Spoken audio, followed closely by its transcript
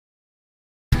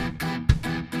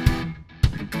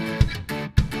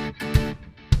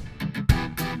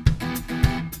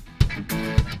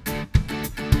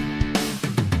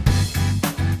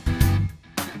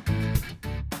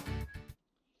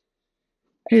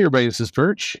Hey everybody, this is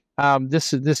Perch.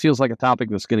 This feels like a topic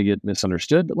that's going to get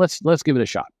misunderstood, but let's give it a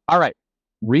shot. All right,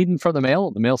 reading from the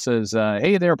mail. The mail says,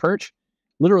 "Hey there, Perch."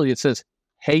 Literally, it says,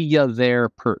 "Hey ya there,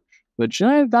 Perch," which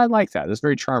I like that. That's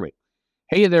very charming.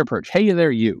 Hey ya there, Perch. Hey ya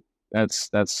there, you. That's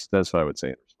what I would say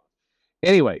in response.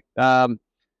 Anyway,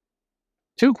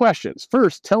 two questions.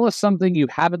 First, tell us something you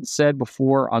haven't said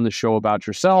before on the show about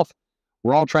yourself.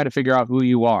 We're all trying to figure out who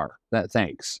you are.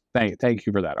 Thanks. Thank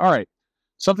you for that. All right.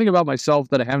 Something about myself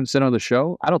that I haven't said on the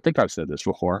show. I don't think I've said this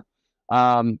before.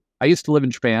 I used to live in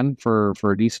Japan for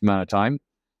a decent amount of time,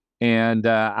 and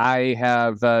I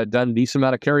have done a decent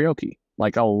amount of karaoke,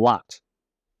 like a lot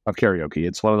of karaoke.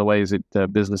 It's one of the ways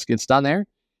that business gets done there.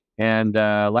 And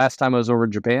last time I was over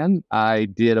in Japan, I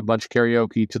did a bunch of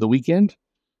karaoke to the weekend,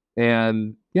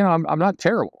 and I'm not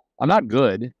terrible. I'm not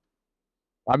good.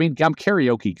 I mean, I'm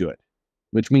karaoke good,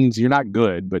 which means you're not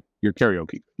good, but you're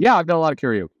karaoke. Yeah, I've done a lot of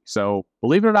karaoke. So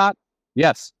believe it or not,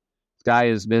 yes, this guy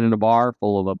has been in a bar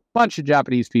full of a bunch of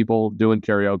Japanese people doing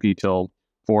karaoke till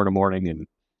 4 a.m, and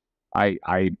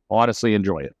I honestly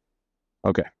enjoy it.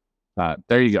 Okay,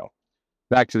 there you go.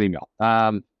 Back to the email.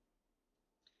 My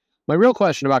real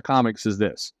question about comics is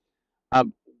this.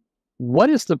 What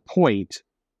is the point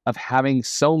of having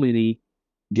so many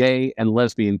gay and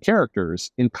lesbian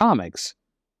characters in comics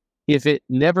if it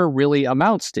never really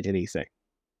amounts to anything?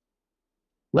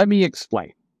 Let me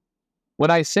explain. When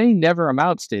I say never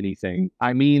amounts to anything,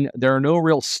 I mean there are no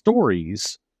real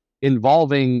stories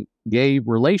involving gay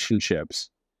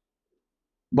relationships,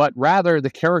 but rather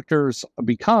the characters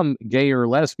become gay or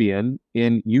lesbian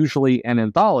in usually an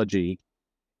anthology,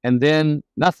 and then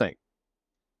nothing.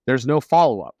 There's no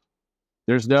follow-up.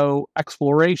 There's no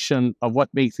exploration of what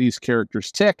makes these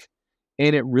characters tick,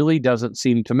 and it really doesn't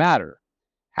seem to matter.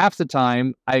 Half the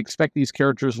time, I expect these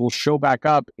characters will show back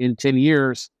up in 10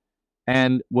 years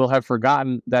and will have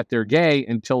forgotten that they're gay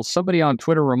until somebody on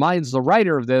Twitter reminds the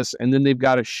writer of this, and then they've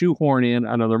got to shoehorn in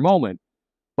another moment.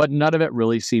 But none of it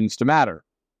really seems to matter.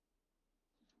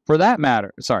 For that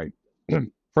matter,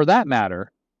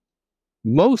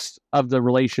 most of the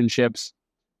relationships,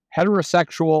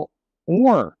 heterosexual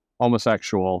or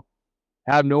homosexual,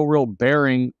 have no real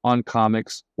bearing on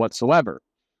comics whatsoever.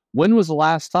 When was the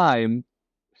last time...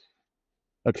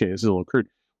 Okay, this is a little crude.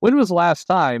 When was the last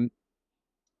time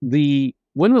the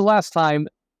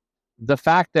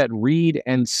fact that Reed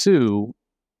and Sue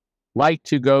like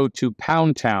to go to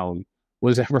Pound Town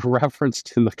was ever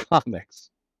referenced in the comics?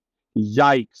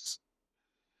 Yikes.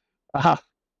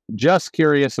 Just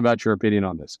curious about your opinion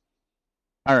on this.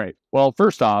 All right. Well,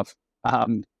 first off, I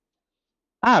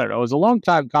don't know. As a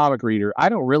longtime comic reader, I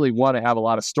don't really want to have a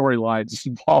lot of storylines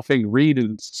involving Reed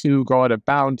and Sue going to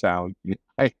Pound Town.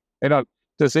 I don't.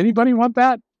 Does anybody want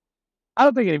that? I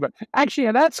don't think anybody. Actually,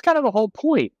 and that's kind of the whole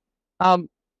point. I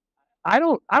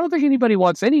don't think anybody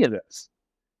wants any of this.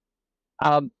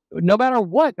 No matter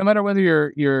what, no matter whether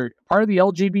you're part of the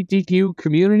LGBTQ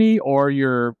community or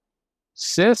you're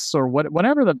cis or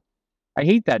whatever the. I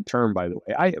hate that term, by the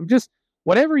way. I just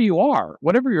whatever you are,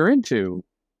 whatever you're into.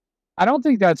 I don't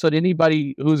think that's what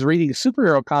anybody who's reading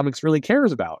superhero comics really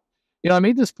cares about. I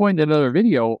made this point in another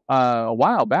video a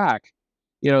while back.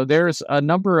 There's a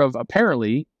number of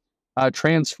apparently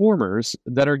Transformers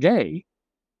that are gay.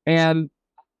 And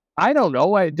I don't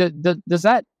know. Does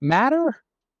that matter?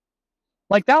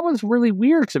 Like, that one's really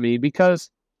weird to me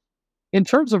because in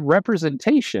terms of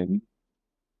representation,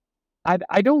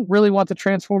 I don't really want the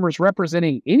Transformers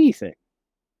representing anything.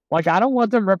 Like, I don't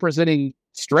want them representing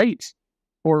straight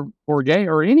or gay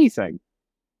or anything.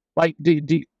 Like,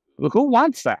 who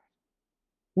wants that?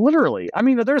 Literally. I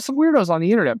mean, there's some weirdos on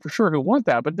the internet for sure who want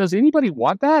that, but does anybody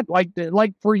want that? Like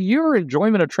for your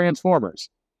enjoyment of Transformers,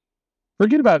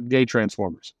 forget about gay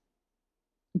Transformers.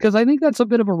 Because I think that's a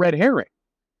bit of a red herring.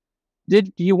 Do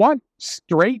you want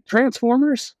straight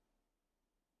Transformers?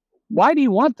 Why do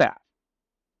you want that?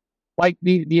 Like,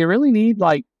 do you really need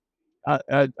I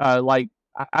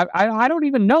don't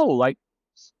even know, like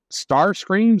Star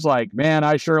screams like, man,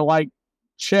 I sure like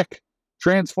chick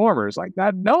Transformers like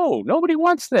that. No, nobody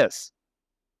wants this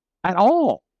at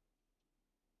all.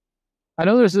 I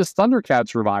know there's this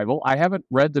Thundercats revival. I haven't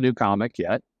read the new comic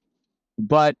yet,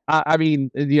 but I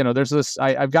mean, there's this.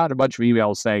 I've gotten a bunch of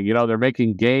emails saying, they're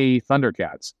making gay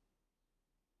Thundercats.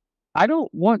 I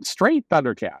don't want straight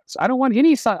Thundercats. I don't want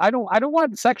any. I don't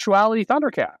want sexuality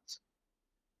Thundercats.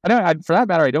 For that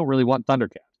matter, I don't really want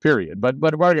Thundercats. Period. But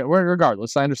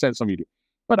regardless, I understand some of you do.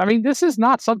 But I mean, this is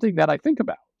not something that I think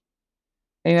about.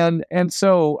 And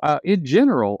so, in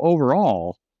general,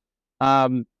 overall, I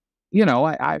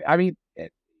mean,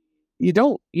 you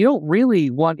don't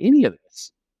really want any of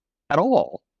this at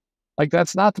all. Like,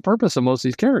 that's not the purpose of most of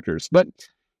these characters. But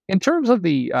in terms of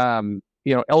the,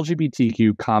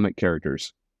 LGBTQ comic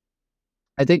characters,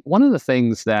 I think one of the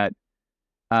things that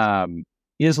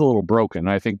is a little broken,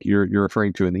 I think you're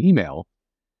referring to in the email,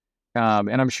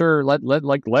 and I'm sure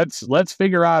let's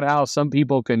figure out how some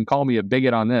people can call me a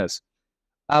bigot on this.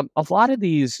 A lot of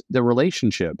the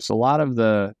relationships, a lot of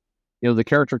the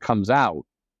character comes out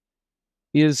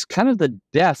is kind of the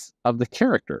death of the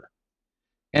character.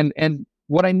 And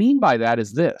what I mean by that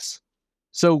is this.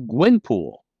 So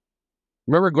Gwenpool,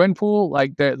 remember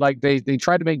Gwenpool? They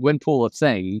tried to make Gwenpool a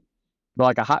thing for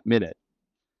like a hot minute.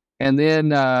 And then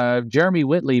Jeremy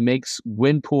Whitley makes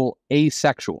Gwenpool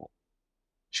asexual.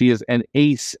 She is an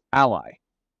ace ally.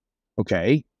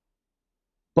 Okay.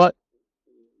 But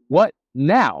what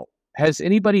now? Has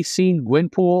anybody seen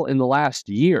Gwenpool in the last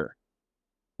year?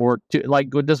 Or does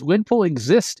Gwenpool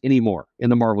exist anymore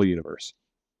in the Marvel Universe?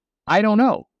 I don't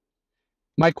know.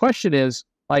 My question is,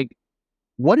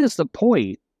 what is the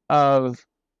point of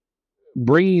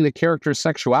bringing the character's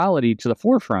sexuality to the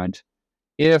forefront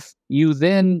if you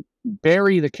then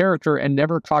bury the character and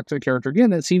never talk to the character again?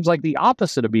 That seems like the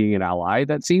opposite of being an ally.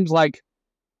 It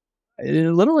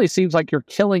literally seems like you're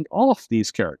killing off these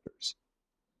characters.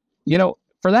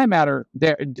 For that matter,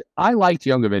 I liked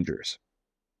Young Avengers.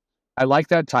 I liked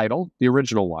that title, the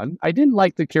original one. I didn't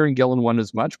like the Kieran Gillen one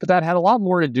as much, but that had a lot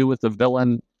more to do with the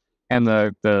villain and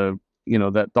the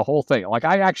whole thing. Like,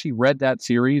 I actually read that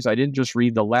series. I didn't just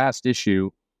read the last issue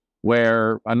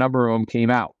where a number of them came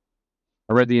out.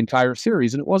 I read the entire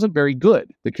series, and it wasn't very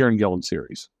good, the Kieran Gillen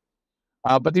series.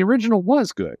 But the original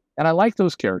was good, and I like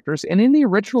those characters. And in the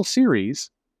original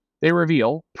series, they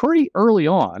reveal pretty early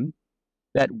on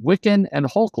that Wiccan and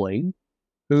Hulkling,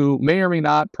 who may or may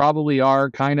not probably are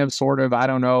kind of sort of, I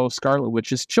don't know, Scarlet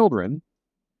Witch's children,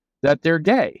 that they're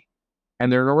gay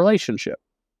and they're in a relationship.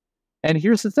 And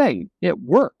here's the thing, it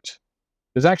worked.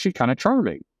 It was actually kind of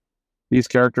charming. These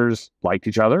characters liked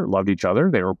each other, loved each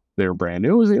other. They were brand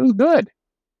new. It was good.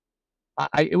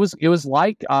 It was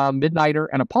like Midnighter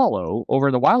and Apollo over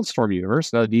in the Wildstorm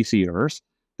universe, the DC universe.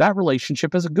 That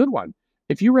relationship is a good one.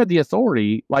 If you read The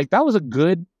Authority, that was a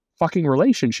good fucking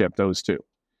relationship, those two.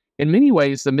 In many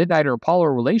ways, the Midnighter Apollo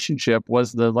relationship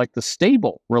was the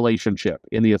stable relationship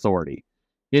in The Authority.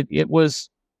 It was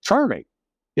charming.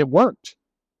 It worked.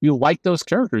 You liked those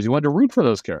characters. You wanted to root for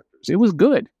those characters. It was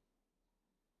good.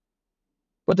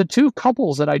 But the two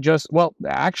couples that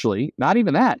actually, not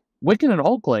even that. Wiccan and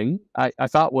Hulkling, I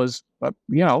thought was,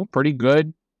 pretty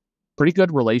good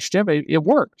relationship. It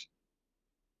worked.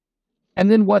 And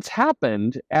then what's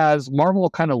happened as Marvel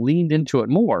kind of leaned into it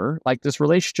more, this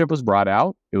relationship was brought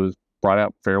out. It was brought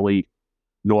out fairly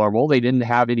normal. They didn't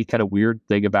have any kind of weird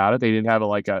thing about it. They didn't have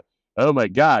oh my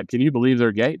God, can you believe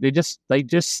they're gay? They just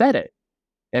said it.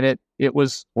 And it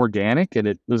was organic and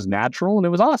it was natural and it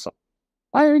was awesome.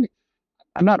 I'm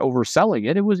not overselling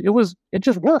it. It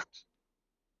just worked.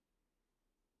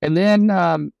 And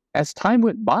then as time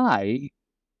went by,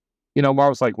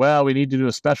 Marvel's like, well, we need to do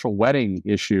a special wedding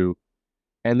issue.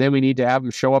 And then we need to have them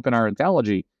show up in our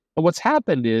anthology. But what's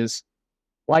happened is,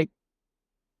 where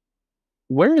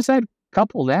is that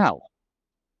couple now?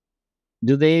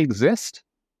 Do they exist?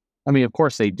 I mean, of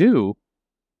course they do.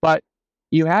 But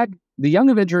The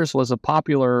Young Avengers was a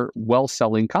popular,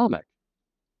 well-selling comic.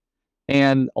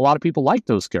 And a lot of people liked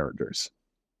those characters.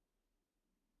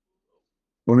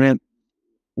 Where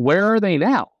are they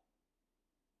now?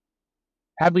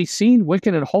 Have we seen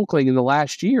Wiccan and Hulkling in the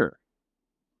last year?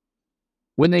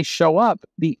 When they show up,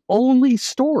 the only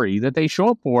story that they show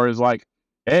up for is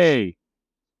hey,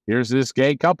 here's this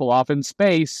gay couple off in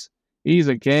space. He's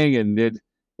a king, and they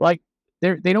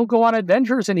don't go on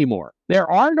adventures anymore. There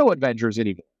are no adventures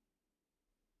anymore.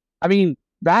 I mean,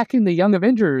 back in the Young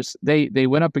Avengers, they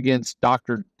went up against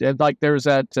Doctor. There's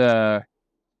that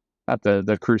not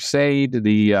the Crusade.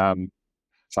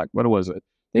 What was it?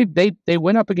 They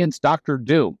went up against Doctor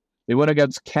Doom. They went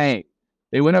against Kang.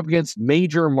 They went up against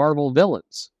major Marvel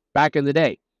villains back in the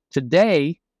day.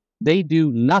 Today, they do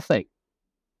nothing.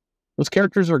 Those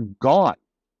characters are gone.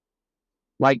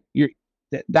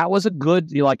 That was a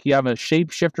good, you have a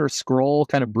shapeshifter scroll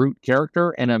kind of brute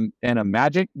character and a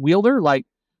magic wielder.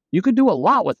 You could do a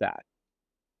lot with that.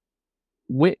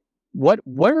 Where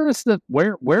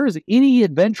is any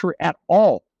adventure at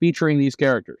all featuring these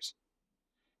characters?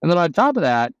 And then on top of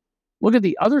that, look at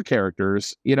the other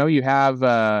characters. You have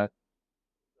the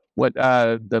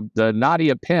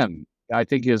Nadia Pym, I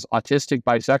think, is autistic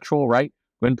bisexual, right?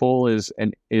 Gwenpool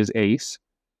is ace.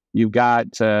 You've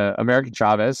got American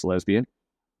Chavez, lesbian.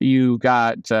 You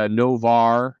got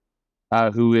Novar,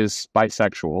 who is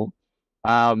bisexual.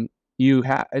 You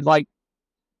have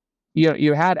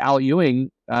you had Al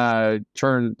Ewing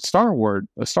turn Star-Lord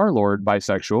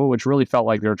bisexual, which really felt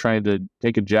like they were trying to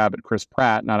take a jab at Chris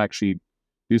Pratt, not actually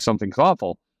do something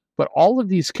thoughtful. But all of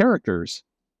these characters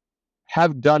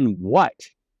have done what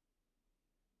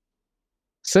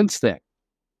since then?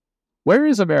 Where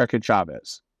is America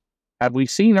Chavez? Have we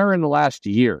seen her in the last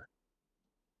year?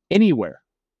 Anywhere?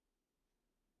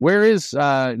 Where is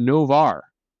Novar,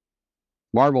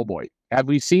 Marble Boy? Have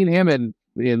we seen him in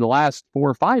the last 4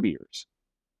 or 5 years?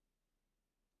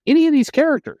 Any of these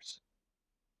characters?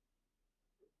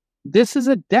 This is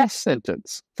a death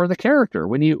sentence for the character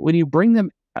when you bring them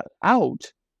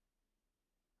out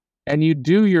and you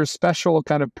do your special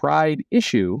kind of pride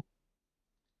issue.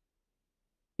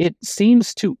 It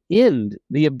seems to end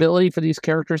the ability for these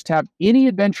characters to have any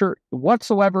adventure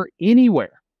whatsoever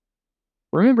anywhere.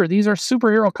 Remember, these are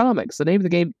superhero comics. The name of the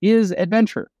game is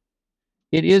adventure.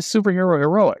 It is superhero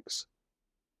heroics.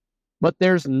 But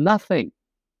there's nothing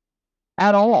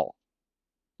at all.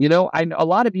 You know, a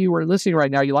lot of you are listening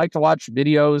right now. You like to watch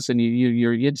videos, and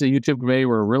you're into the YouTube community.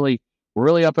 We're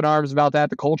really up in arms about that,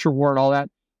 the culture war and all that.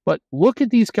 But look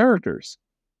at these characters.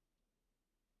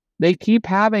 They keep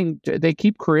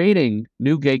creating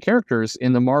new gay characters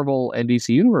in the Marvel and DC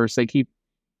universe. They keep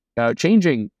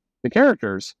changing the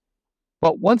characters.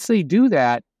 But once they do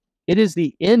that, it is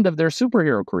the end of their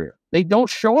superhero career. They don't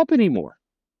show up anymore.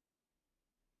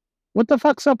 What the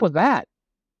fuck's up with that?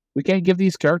 We can't give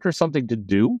these characters something to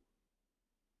do?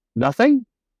 Nothing?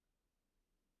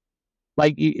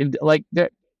 Like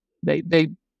they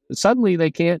suddenly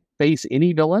they can't face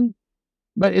any villain?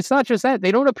 But it's not just that.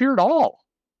 They don't appear at all.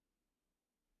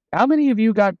 How many of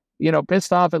you got,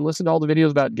 pissed off and listened to all the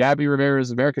videos about Gabby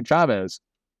Ramirez, America Chavez?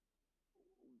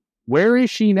 Where is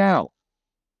she now?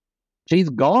 She's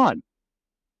gone.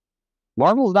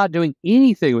 Marvel's not doing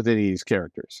anything with any of these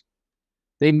characters.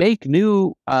 They make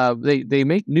new they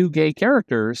make new gay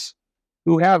characters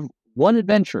who have one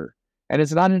adventure, and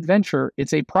it's not an adventure,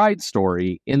 it's a pride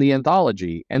story in the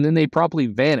anthology, and then they promptly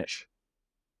vanish.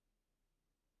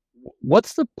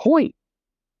 What's the point?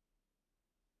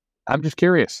 I'm just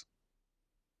curious.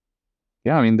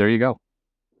 Yeah, I mean, there you go.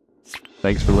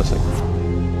 Thanks for listening.